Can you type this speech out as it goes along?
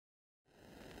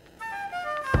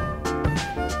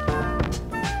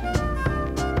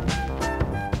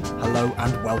Hello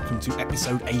and welcome to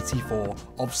episode 84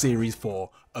 of Series 4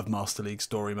 of Master League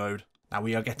Story Mode. Now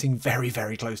we are getting very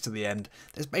close to the end.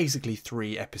 There's basically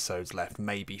 3 episodes left,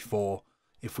 maybe 4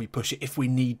 if we push it, if we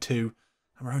need to.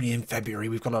 And we're only in February,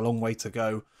 we've got a long way to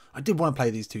go. I did want to play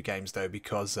these 2 games though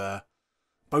because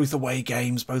both away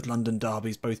games, both London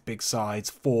derbies, both big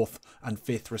sides, 4th and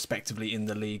 5th respectively in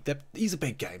the league. These are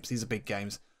big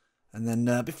games, And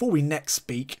then before we next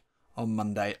speak on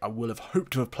Monday, I will have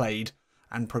hoped to have played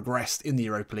and progressed in the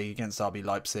Europa League against RB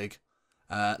Leipzig.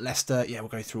 Leicester, yeah, we'll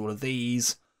go through all of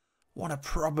these. Want to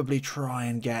probably try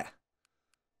and get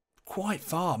quite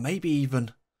far, maybe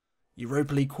even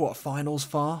Europa League quarterfinals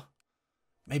far.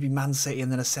 Maybe Man City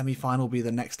and then a semi-final will be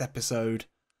the next episode.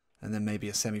 And then maybe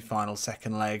a semi-final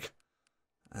second leg.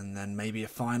 And then maybe a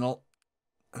final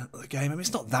game. I mean,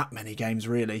 it's not that many games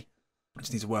really. I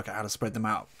just need to work out how to spread them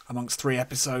out amongst 3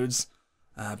 episodes.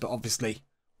 But obviously,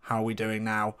 how are we doing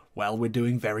now? Well, we're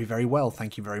doing very well.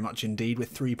 Thank you very much indeed. We're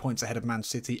 3 points ahead of Man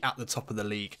City at the top of the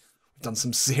league. We've done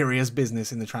some serious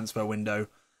business in the transfer window.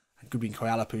 And Gubin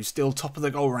Koyalapu still top of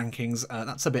the goal rankings.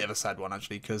 That's a bit of a sad one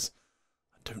actually, because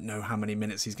I don't know how many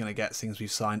minutes he's going to get since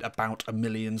we've signed about 1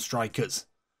 million strikers.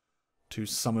 To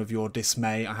some of your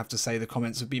dismay, I have to say the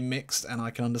comments have been mixed, and I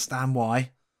can understand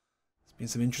why. There's been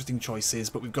some interesting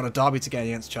choices, but we've got a derby to get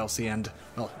against Chelsea, and,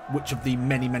 well, which of the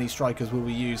many strikers will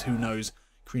we use? Who knows?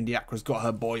 Creeg Diakra's got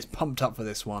her boys pumped up for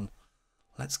this one.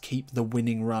 Let's keep the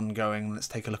winning run going. Let's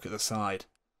take a look at the side.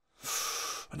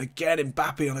 And again,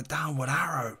 Mbappe on a downward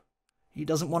arrow. He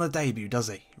doesn't want to debut, does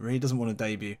he? He really doesn't want to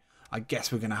debut. I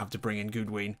guess we're going to have to bring in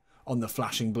Goodwin on the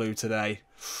flashing blue today.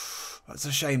 That's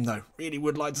a shame, though. Really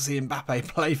would like to see Mbappe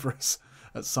play for us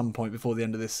at some point before the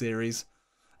end of this series.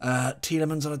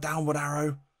 Tielemans on a downward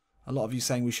arrow. A lot of you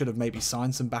saying we should have maybe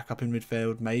signed some backup in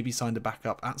midfield. Maybe signed a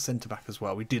backup at centre-back as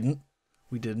well. We didn't.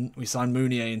 We signed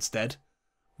Meunier instead.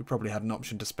 We probably had an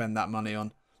option to spend that money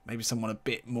on. Maybe someone a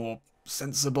bit more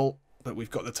sensible. But we've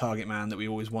got the target man that we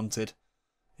always wanted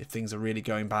if things are really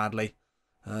going badly.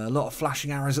 A lot of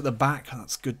flashing arrows at the back.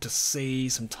 That's good to see.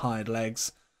 Some tired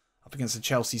legs. Up against the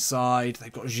Chelsea side, they've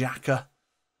got Xhaka,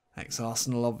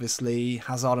 ex-Arsenal obviously,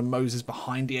 Hazard and Moses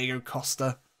behind Diego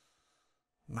Costa,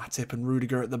 Matip and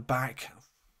Rudiger at the back,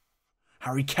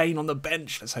 Harry Kane on the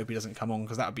bench. Let's hope he doesn't come on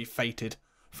because that would be fated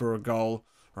for a goal.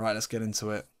 Right, let's get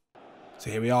into it. So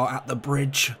here we are at the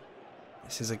bridge.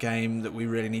 This is a game that we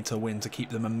really need to win to keep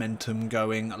the momentum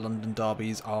going. London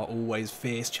derbies are always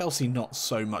fierce. Chelsea not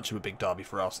so much of a big derby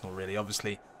for Arsenal really.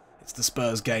 Obviously, it's the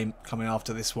Spurs game coming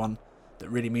after this one. That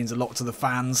really means a lot to the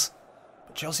fans.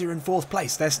 But Chelsea are in 4th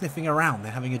place. They're sniffing around.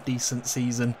 They're having a decent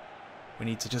season. We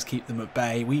need to just keep them at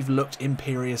bay. We've looked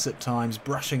imperious at times,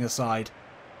 brushing aside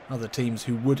other teams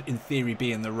who would, in theory,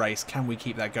 be in the race. Can we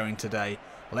keep that going today?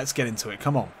 Well, let's get into it.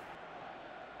 Come on.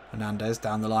 Hernandez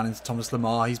down the line into Thomas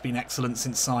Lemar. He's been excellent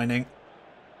since signing.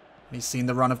 He's seen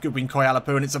the run of Gubin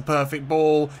Koyalapu, and it's a perfect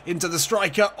ball into the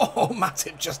striker. Oh,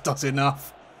 Matip just does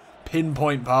enough.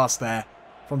 Pinpoint pass there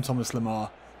from Thomas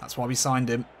Lemar. That's why we signed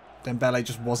him. Dembele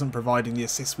just wasn't providing the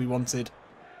assists we wanted.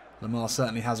 Lemar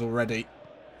certainly has already.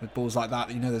 With balls like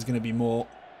that, you know there's going to be more.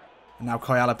 And now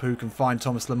Koyalapu can find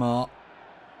Thomas Lemar.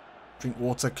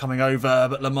 Drinkwater coming over,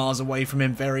 but Lamar's away from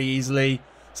him very easily.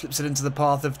 Slips it into the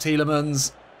path of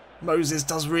Tielemans. Moses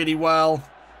does really well.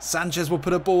 Sanchez will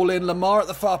put a ball in. Lemar at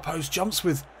the far post. Jumps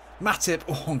with Matip.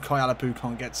 Oh, and Koyalapu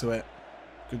can't get to it.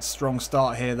 Good strong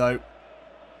start here, though.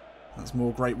 That's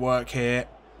more great work here.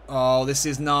 Oh, this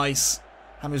is nice.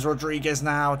 James Rodriguez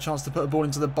now. A chance to put a ball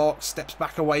into the box. Steps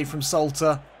back away from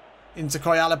Salter. Into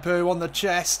Koyalapu on the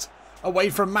chest. Away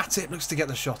from Matip. Looks to get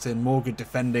the shot in. More good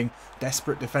defending.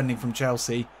 Desperate defending from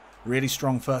Chelsea. Really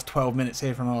strong first 12 minutes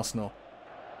here from Arsenal.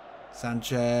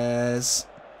 Sanchez.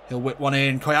 He'll whip one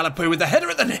in. Koyalapu with the header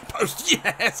at the near post.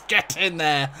 Yes, get in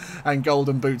there. And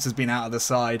Golden Boots has been out of the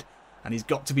side. And he's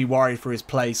got to be worried for his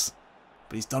place.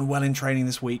 But he's done well in training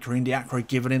this week. Creeg Diakra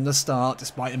giving him the start,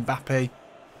 despite Mbappe,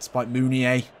 despite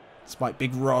Meunier, despite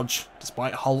Big Rog,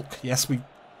 despite Hulk. Yes, we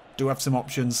do have some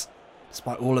options,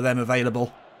 despite all of them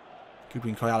available.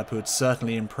 Gubin Koyalapu had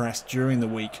certainly impressed during the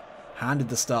week. Handed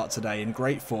the start today in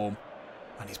great form.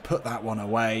 And he's put that one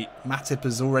away. Matip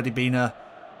has already been had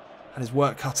his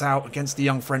work cut out against the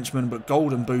young Frenchman, but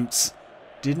Golden Boots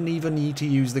didn't even need to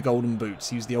use the Golden Boots.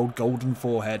 He used the old golden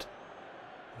forehead.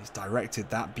 He's directed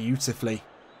that beautifully.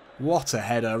 What a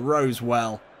header. Rose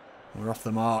well. We're off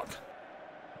the mark.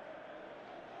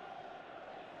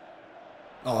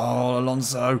 Oh,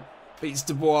 Alonso beats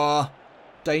Dubois.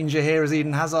 Danger here as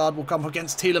Eden Hazard will come up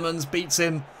against Tielemans. Beats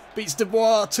him. Beats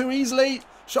Dubois too easily.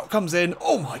 Shot comes in.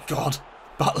 Oh my God.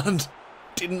 Butland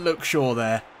didn't look sure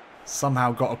there.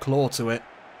 Somehow got a claw to it.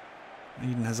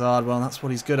 Eden Hazard, well, that's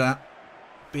what he's good at.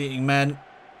 Beating men.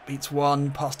 Beats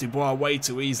one. Past Dubois way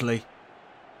too easily.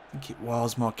 I think it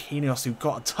was Marquinhos who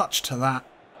got a touch to that.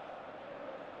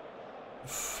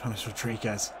 James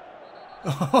Rodriguez.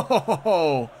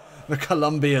 Oh, the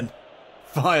Colombian.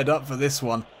 Fired up for this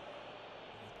one.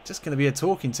 Just going to be a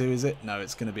talking to, is it? No,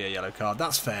 it's going to be a yellow card.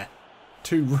 That's fair.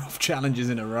 2 rough challenges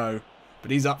in a row.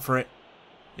 But he's up for it.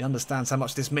 He understands how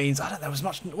much this means. I don't know,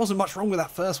 there wasn't much wrong with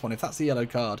that first one, if that's the yellow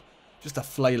card. Just a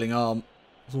flailing arm.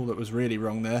 That's all that was really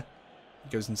wrong there.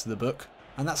 It goes into the book.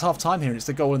 And that's half-time here, and it's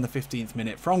the goal in the 15th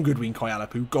minute from Goodwin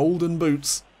Koyalapu. Golden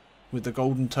boots with the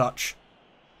golden touch.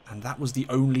 And that was the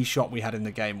only shot we had in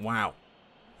the game. Wow.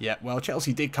 Yeah, well,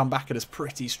 Chelsea did come back at us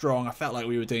pretty strong. I felt like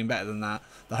we were doing better than that.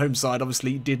 The home side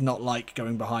obviously did not like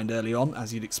going behind early on,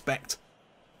 as you'd expect.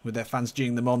 With their fans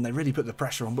geeing them on, they really put the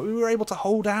pressure on, but we were able to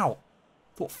hold out.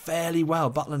 Thought fairly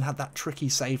well. Butland had that tricky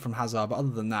save from Hazard, but other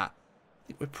than that, I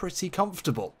think we're pretty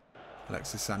comfortable.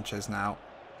 Alexis Sanchez now.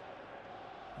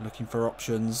 Looking for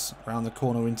options. Around the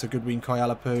corner into Goodwin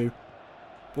Koyalapu.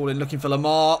 Ball in looking for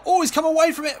Lamar. Oh, he's come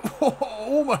away from it.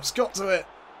 Almost got to it.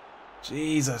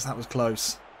 Jesus, that was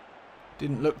close.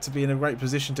 Didn't look to be in a great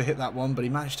position to hit that one, but he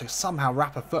managed to somehow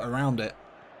wrap a foot around it.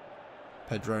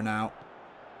 Pedro now.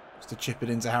 Just to chip it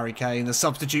into Harry Kane. The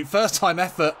substitute. First time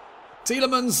effort.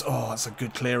 Tielemans. Oh, that's a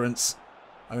good clearance.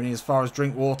 Only as far as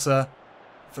Drinkwater.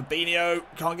 Fabinho.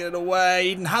 Can't get it away.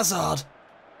 Eden Hazard.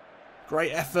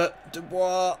 Great effort.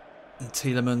 Dubois. And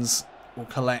Tielemans will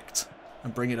collect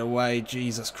and bring it away.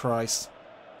 Jesus Christ.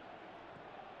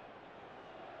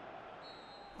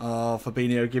 Oh,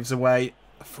 Fabinho gives away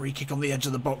a free kick on the edge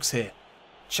of the box here.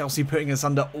 Chelsea putting us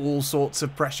under all sorts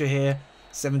of pressure here.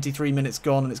 73 minutes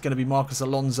gone and it's going to be Marcus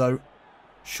Alonso.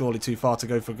 Surely too far to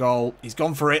go for goal. He's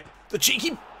gone for it. The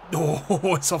cheeky...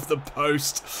 Oh, it's off the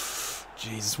post.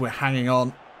 Jesus, we're hanging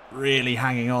on. Really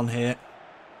hanging on here.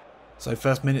 So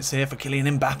first minutes here for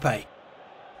Kylian Mbappe.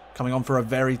 Coming on for a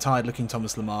very tired looking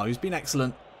Thomas Lemar, who's been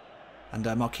excellent. And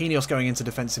Marquinhos going into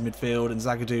defensive midfield and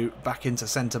Zagadou back into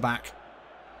centre-back.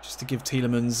 Just to give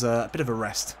Tielemans a bit of a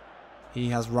rest. He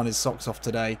has run his socks off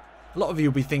today. A lot of you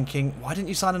will be thinking, why didn't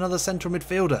you sign another central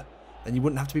midfielder? Then you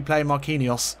wouldn't have to be playing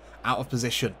Marquinhos out of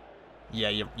position. Yeah,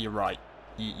 you're right.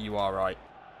 You are right.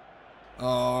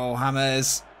 Oh,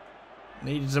 James.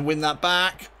 Needed to win that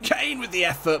back. Kane with the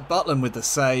effort. Butland with the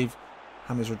save.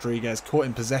 James Rodriguez caught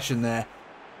in possession there.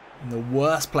 In the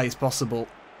worst place possible.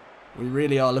 We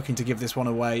really are looking to give this one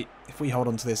away. If we hold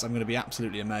on to this, I'm going to be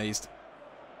absolutely amazed.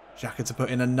 Xhaka to put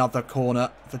in another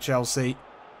corner for Chelsea.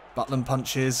 Butland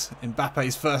punches.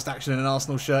 Mbappe's first action in an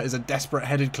Arsenal shirt is a desperate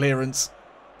headed clearance.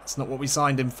 That's not what we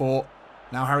signed him for.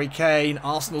 Now Harry Kane.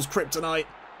 Arsenal's kryptonite.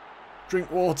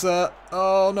 Drinkwater.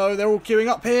 Oh no, they're all queuing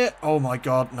up here. Oh my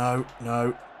god, no,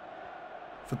 no.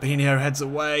 Fabinho heads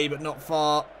away, but not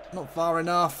far. Not far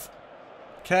enough.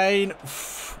 Kane.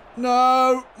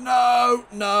 No, no,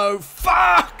 no.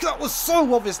 Fuck! That was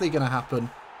so obviously going to happen.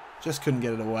 Just couldn't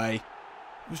get it away.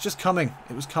 It was just coming.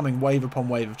 It was coming wave upon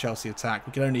wave of Chelsea attack.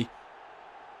 We could only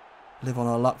live on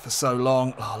our luck for so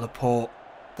long. Oh, Laporte.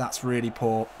 That's really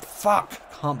poor. Fuck.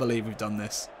 Can't believe we've done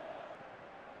this.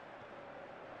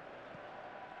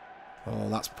 Oh,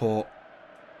 that's poor.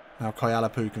 Now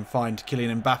Koyalapu can find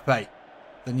Kylian Mbappe.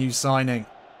 The new signing.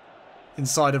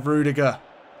 Inside of Rudiger.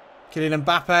 Kylian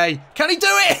Mbappe. Can he do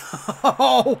it?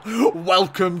 Oh,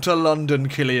 welcome to London,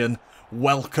 Kylian.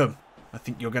 Welcome. I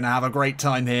think you're going to have a great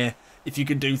time here if you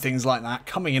can do things like that.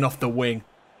 Coming in off the wing.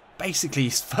 Basically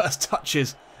his first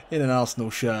touches in an Arsenal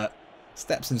shirt.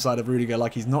 Steps inside of Rudiger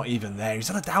like he's not even there. He's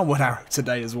on a downward arrow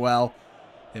today as well.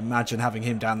 Imagine having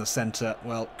him down the centre.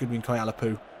 Well, Goodwin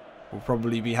Koyalapu will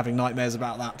probably be having nightmares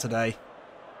about that today.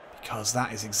 Because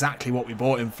that is exactly what we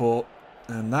bought him for.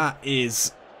 And that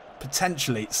is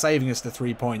potentially saving us the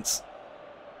 3 points.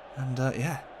 And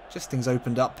yeah, just things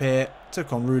opened up here.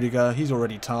 Took on Rudiger. He's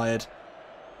already tired.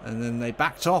 And then they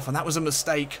backed off, and that was a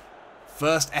mistake.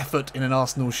 First effort in an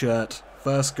Arsenal shirt.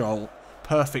 First goal.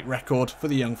 Perfect record for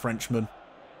the young Frenchman.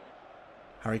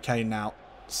 Harry Kane now.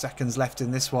 Seconds left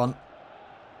in this one.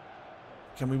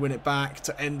 Can we win it back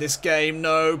to end this game?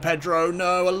 No, Pedro,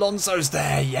 no. Alonso's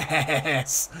there.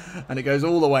 Yes. And it goes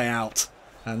all the way out.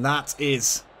 And that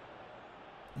is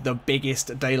the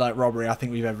biggest daylight robbery I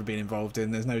think we've ever been involved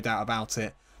in. There's no doubt about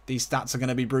it. These stats are going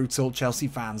to be brutal. Chelsea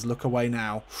fans, look away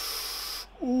now.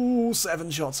 Ooh, 7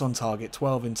 shots on target,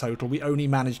 12 in total. We only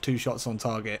managed 2 shots on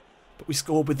target, but we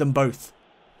scored with them both.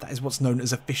 That is what's known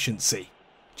as efficiency.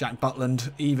 Jack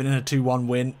Butland, even in a 2-1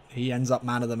 win, he ends up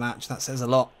man of the match. That says a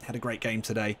lot. Had a great game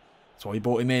today. That's why we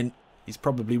brought him in. He's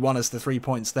probably won us the 3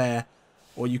 points there.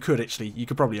 Or you could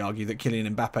probably argue that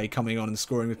Kylian Mbappe coming on and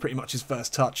scoring with pretty much his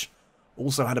first touch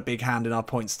also had a big hand in our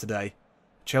points today.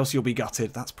 Chelsea will be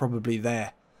gutted. That's probably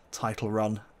their title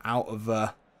run out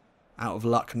of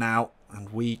luck now, and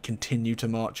we continue to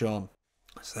march on.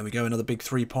 So there we go, another big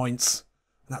 3 points.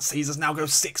 And that sees us now go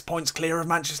 6 points clear of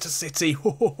Manchester City.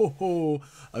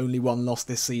 Only one loss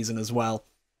this season as well.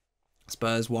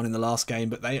 Spurs won in the last game,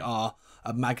 but they are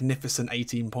a magnificent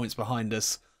 18 points behind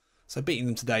us. So beating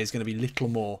them today is going to be little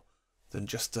more than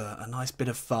just a nice bit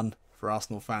of fun for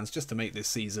Arsenal fans, just to make this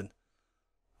season,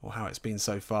 or how it's been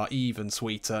so far, even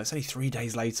sweeter. It's only 3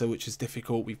 days later, which is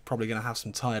difficult. We're probably going to have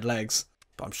some tired legs,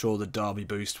 but I'm sure the derby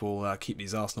boost will keep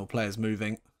these Arsenal players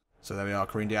moving. So there we are,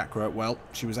 Corinne Diacra. Well,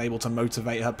 she was able to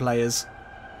motivate her players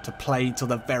to play till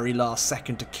the very last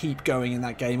second to keep going in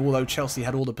that game. Although Chelsea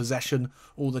had all the possession,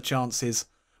 all the chances,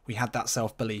 we had that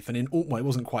self-belief. And well, it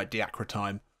wasn't quite Diacra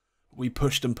time. We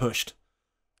pushed and pushed,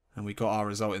 and we got our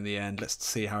result in the end. Let's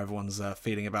see how everyone's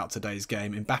feeling about today's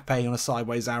game. Mbappe on a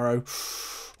sideways arrow.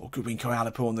 Or Gubin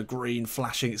Koyalapu on the green,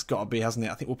 flashing. It's got to be, hasn't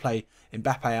it? I think we'll play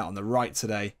Mbappe out on the right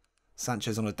today.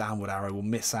 Sanchez on a downward arrow will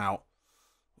miss out.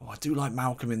 Oh, I do like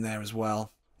Malcolm in there as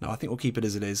well. No, I think we'll keep it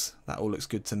as it is. That all looks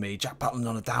good to me. Jack Butland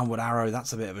on a downward arrow.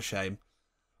 That's a bit of a shame.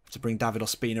 Have to bring David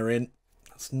Ospina in.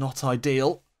 That's not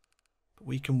ideal. But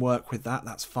we can work with that.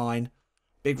 That's fine.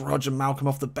 Big Roger Malcolm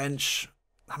off the bench.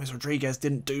 James Rodriguez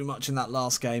didn't do much in that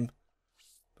last game.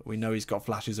 But we know he's got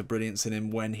flashes of brilliance in him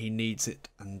when he needs it.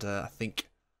 And I think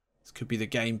this could be the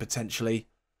game potentially.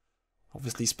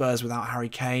 Obviously Spurs without Harry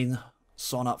Kane.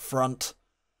 Son up front.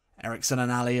 Eriksen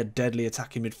and Ali, a deadly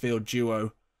attacking midfield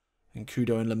duo. And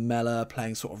Kudo and Lamela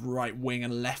playing sort of right wing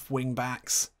and left wing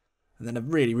backs. And then a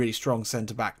really, really strong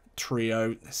centre-back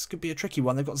trio. This could be a tricky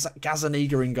one. They've got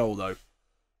Gazzaniga in goal though,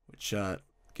 which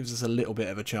gives us a little bit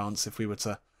of a chance if we were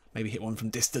to maybe hit one from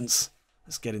distance.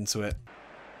 Let's get into it.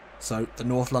 So, the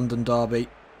North London derby.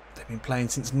 They've been playing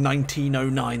since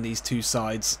 1909, these two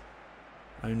sides.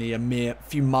 Only a mere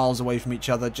few miles away from each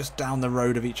other, just down the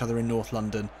road of each other in North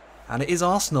London. And it is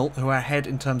Arsenal who are ahead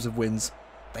in terms of wins.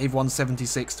 They've won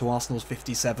 76 to Arsenal's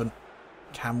 57.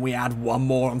 Can we add one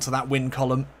more onto that win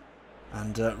column?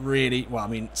 And really, well, I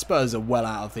mean, Spurs are well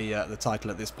out of the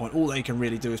title at this point. All they can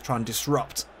really do is try and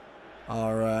disrupt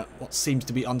our what seems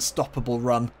to be unstoppable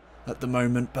run at the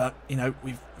moment. But, you know,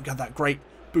 we've got that great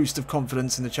boost of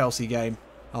confidence in the Chelsea game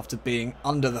after being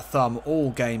under the thumb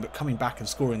all game, but coming back and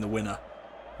scoring the winner.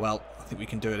 Well, I think we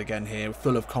can do it again here. We're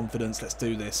full of confidence. Let's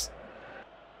do this.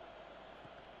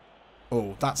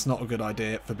 Oh, that's not a good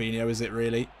idea, Fabinho, is it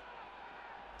really?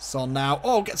 Son now.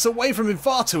 Oh, gets away from him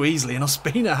far too easily, and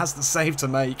Ospina has the save to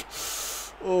make.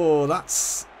 Oh,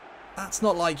 that's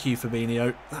not like you,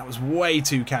 Fabinho. That was way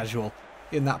too casual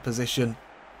in that position.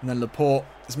 And then Laporte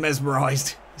is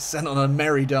mesmerised. He's sent on a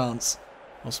merry dance.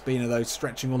 Ospina, though,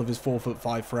 stretching all of his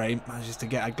 4'5" frame, manages to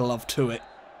get a glove to it.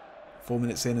 4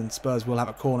 minutes in, and Spurs will have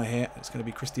a corner here. It's going to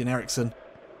be Christian Eriksen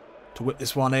to whip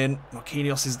this one in.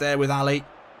 Marquinhos is there with Ali.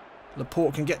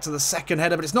 Laporte can get to the second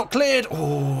header, but it's not cleared.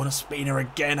 Oh, and Ospina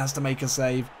again has to make a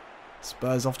save.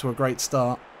 Spurs off to a great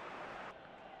start.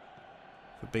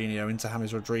 Fabinho into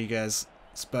James Rodriguez.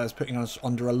 Spurs putting us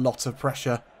under a lot of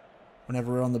pressure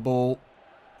whenever we're on the ball.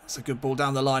 That's a good ball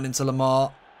down the line into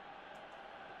Lamar.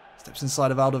 Steps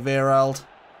inside of Alderweireld.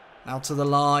 Now to the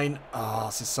line. Ah,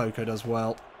 Sissoko does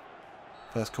well.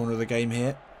 First corner of the game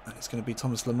here. And it's going to be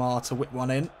Thomas Lamar to whip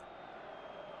one in.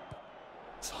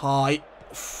 It's high.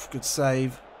 Oof, good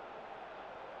save.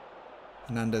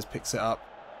 Hernandez picks it up.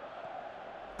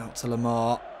 Out to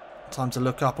Lamar. Time to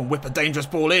look up and whip a dangerous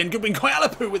ball in. Gubin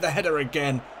Koyalapu with the header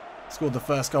again. Scored the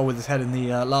first goal with his head in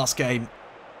the last game.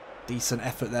 Decent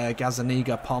effort there.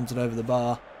 Gazzaniga palms it over the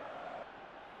bar.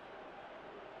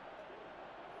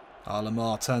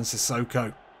 Lamar turns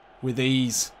Sissoko with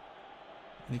ease.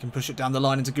 And he can push it down the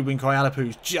line into Gubin Koyalapu,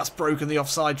 who's just broken the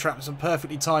offside trap. It's a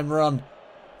perfectly timed run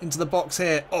into the box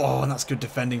here. Oh, and that's good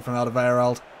defending from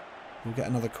Alderweireld. We'll get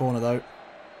another corner though.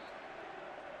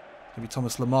 Maybe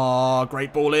Thomas Lamar.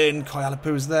 Great ball in.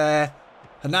 Koyalapu is there.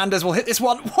 Hernandez will hit this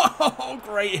one. Whoa,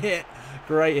 great hit.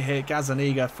 Great hit.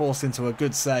 Gazzaniga forced into a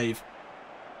good save.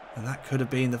 And that could have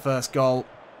been the first goal.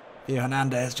 Theo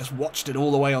Hernandez just watched it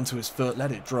all the way onto his foot.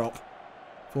 Let it drop.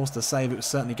 Forced a save. It was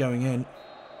certainly going in.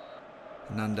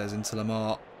 Hernandez into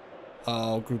Lamar.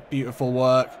 Oh, good, beautiful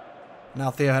work. Now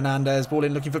Theo Hernandez. Ball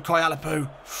in looking for Koyalapu.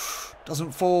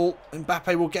 Doesn't fall.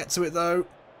 Mbappe will get to it though.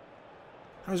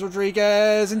 James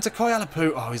Rodriguez into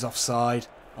Koyalapu. Oh, he's offside.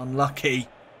 Unlucky.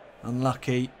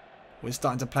 Unlucky. We're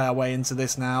starting to play our way into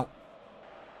this now.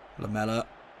 Lamela.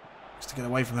 Just to get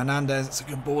away from Hernandez. It's a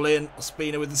good ball in.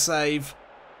 Ospina with the save.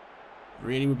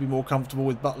 Really would be more comfortable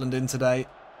with Butland in today.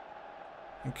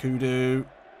 And Kudu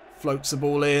Floats the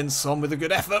ball in. Son with a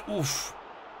good effort. Oof.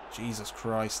 Jesus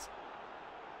Christ.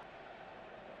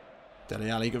 Dele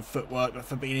Alli, good footwork, but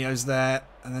Fabinho's there.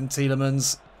 And then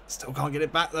Tielemans. Still can't get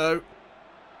it back, though.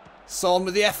 Son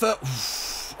with the effort.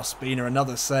 Oof. Ospina,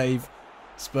 another save.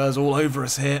 Spurs all over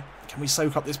us here. Can we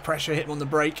soak up this pressure? Hit him on the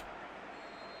break. This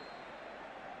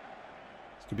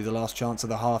could be the last chance of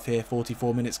the half here.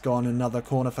 44 minutes gone. Another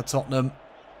corner for Tottenham.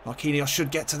 Marquinhos should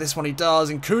get to this one. He does.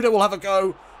 And Kuda will have a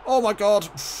go. Oh, my God.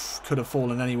 Oof. Could have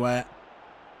fallen anywhere.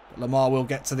 But Lamar will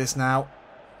get to this now.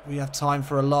 We have time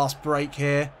for a last break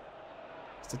here.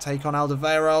 To take on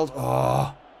Alderweireld.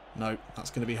 Oh, no,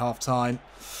 that's going to be half time.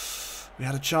 We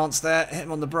had a chance there. Hit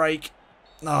him on the break.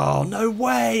 Oh, no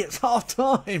way. It's half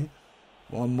time.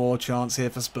 One more chance here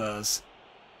for Spurs.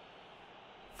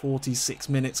 46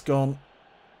 minutes gone.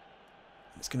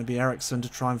 It's going to be Eriksson to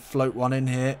try and float one in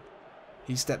here.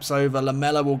 He steps over.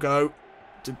 Lamela will go.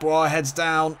 Dubois heads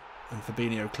down. And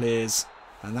Fabinho clears.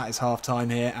 And that is half time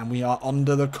here. And we are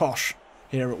under the cosh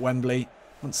here at Wembley.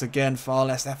 Once again, far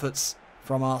less efforts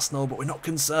from Arsenal, but we're not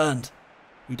concerned.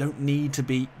 We don't need to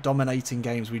be dominating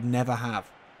games. We never have.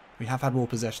 We have had more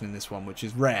possession in this one, which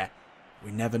is rare.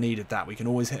 We never needed that. We can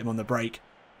always hit him on the break.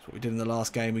 That's what we did in the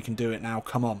last game. We can do it now.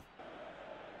 Come on.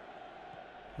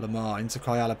 Lamar into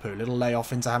Kyalapu. Little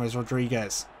layoff into James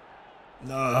Rodriguez.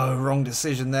 No, wrong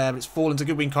decision there. But it's fallen to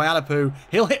Goodwin Kyalapu.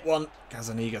 He'll hit one.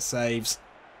 Gazaniga saves.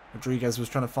 Rodriguez was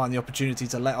trying to find the opportunity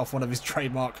to let off one of his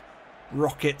trademark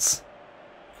rockets.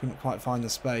 Couldn't quite find the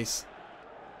space.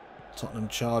 Tottenham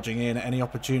charging in at any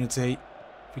opportunity.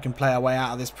 If we can play our way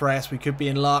out of this press, we could be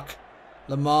in luck.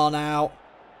 Lamar now.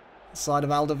 Side of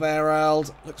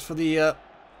Alderweireld. Looks for the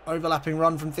overlapping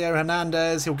run from Theo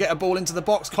Hernandez. He'll get a ball into the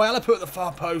box. Kyalapu at the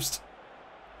far post.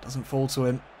 Doesn't fall to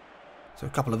him. So a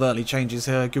couple of early changes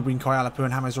here. Goodwin Kyalapu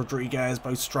and James Rodriguez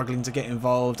both struggling to get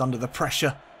involved under the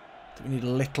pressure. We need a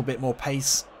little bit more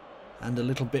pace and a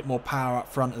little bit more power up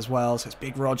front as well. So it's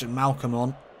Big Rog and Malcolm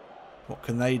on. What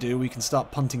can they do? We can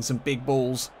start punting some big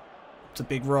balls to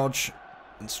Big Rog.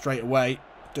 And straight away,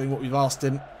 doing what we've asked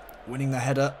him. Winning the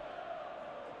header.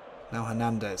 Now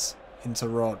Hernandez into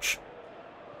Rog.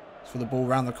 For the ball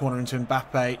round the corner into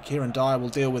Mbappe. Kieran Dyer will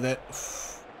deal with it.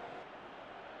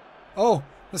 Oh,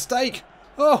 mistake.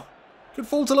 Oh, could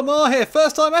fall to Lamar here.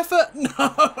 First time effort.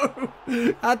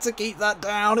 No. Had to keep that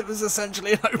down. It was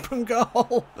essentially an open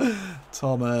goal.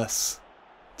 Thomas,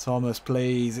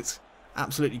 please. It's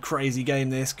absolutely crazy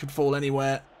game this. Could fall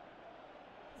anywhere.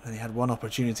 And he had one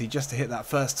opportunity just to hit that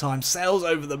first time. Sails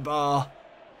over the bar.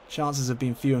 Chances have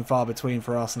been few and far between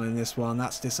for Arsenal in this one.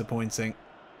 That's disappointing.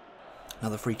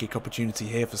 Another free kick opportunity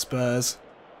here for Spurs.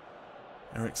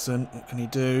 Eriksson, what can he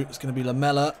do? It's going to be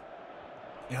Lamela.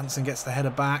 Janssen gets the header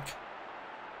back.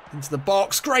 Into the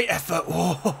box. Great effort.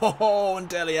 Oh, and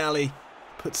Dele Alli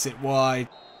puts it wide.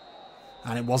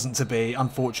 And it wasn't to be,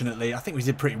 unfortunately. I think we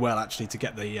did pretty well, actually, to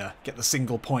get the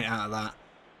single point out of that.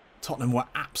 Tottenham were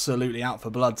absolutely out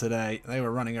for blood today. They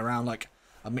were running around like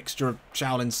a mixture of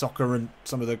Shaolin soccer and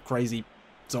some of the crazy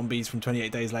zombies from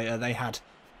 28 Days Later. They had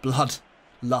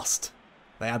bloodlust.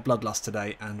 They had bloodlust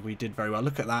today, and we did very well.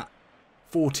 Look at that.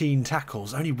 14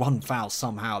 tackles, only one foul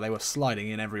somehow. They were sliding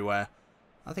in everywhere.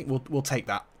 I think we'll take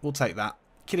that. We'll take that.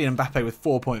 Kylian Mbappe with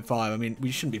 4.5. I mean,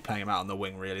 we shouldn't be playing him out on the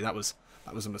wing, really. That was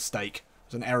a mistake. It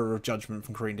was an error of judgment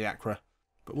from Karim Diakra.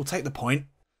 But we'll take the point.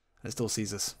 And it still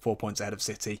sees us 4 points ahead of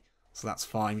City. So that's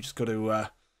fine. We just got to,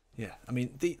 yeah. I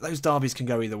mean, those derbies can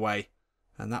go either way.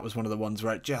 And that was one of the ones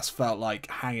where it just felt like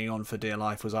hanging on for dear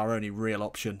life was our only real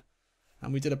option.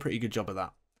 And we did a pretty good job of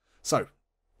that. So,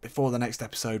 before the next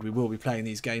episode, we will be playing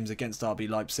these games against RB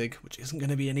Leipzig, which isn't going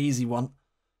to be an easy one.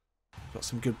 We've got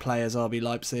some good players, RB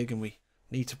Leipzig, and we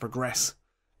need to progress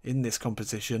in this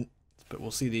competition. But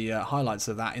we'll see the highlights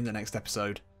of that in the next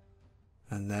episode.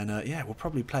 And then, yeah, we'll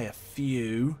probably play a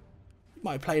few. We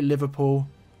might play Liverpool.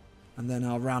 And then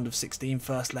our round of 16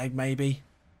 first leg, maybe,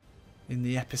 in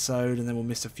the episode. And then we'll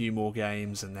miss a few more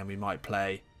games. And then we might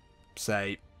play,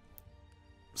 say,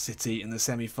 City in the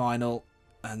semi-final.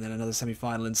 And then another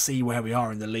semi-final and see where we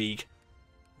are in the league.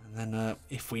 And then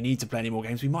if we need to play any more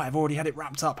games, we might have already had it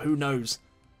wrapped up. Who knows?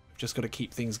 We've just got to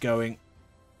keep things going.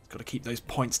 Got to keep those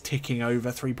points ticking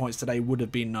over. 3 points today would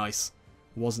have been nice.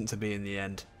 Wasn't to be in the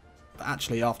end. But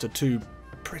actually, after two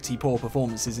pretty poor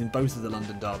performances in both of the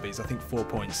London derbies, I think 4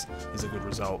 points is a good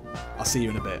result. I'll see you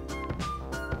in a bit.